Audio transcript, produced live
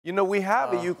You know, we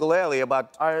have a ukulele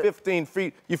about 15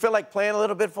 feet. You feel like playing a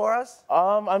little bit for us?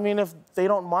 I mean, if they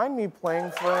don't mind me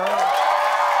playing for them.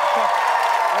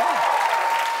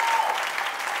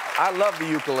 I love the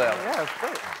ukulele. Yeah, it's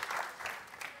great.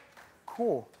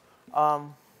 Cool. A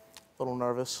little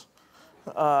nervous.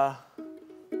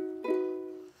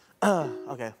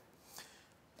 Okay.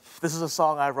 This is a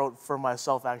song I wrote for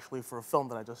myself, actually, for a film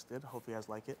that I just did. Hope you guys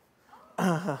like it.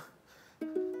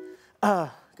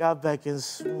 God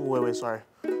beckons. Wait, sorry.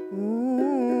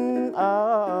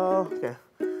 Okay.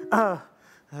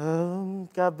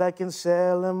 God beckons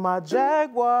sailing my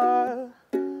Jaguar.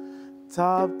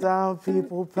 Top down,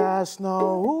 people past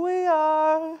know who we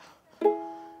are.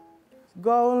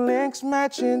 Gold links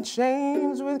matching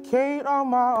chains with Kate on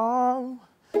my arm.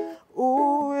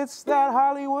 Ooh, it's that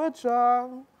Hollywood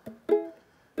charm.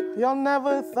 Y'all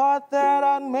never thought that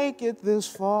I'd make it this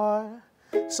far.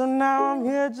 So now I'm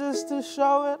here just to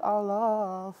show it all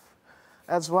off.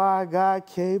 That's why I got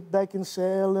Kate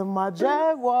Beckinsale in my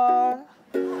Jaguar.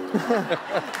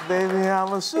 Baby,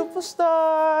 I'm a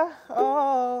superstar.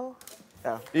 Oh.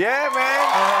 Yeah, man.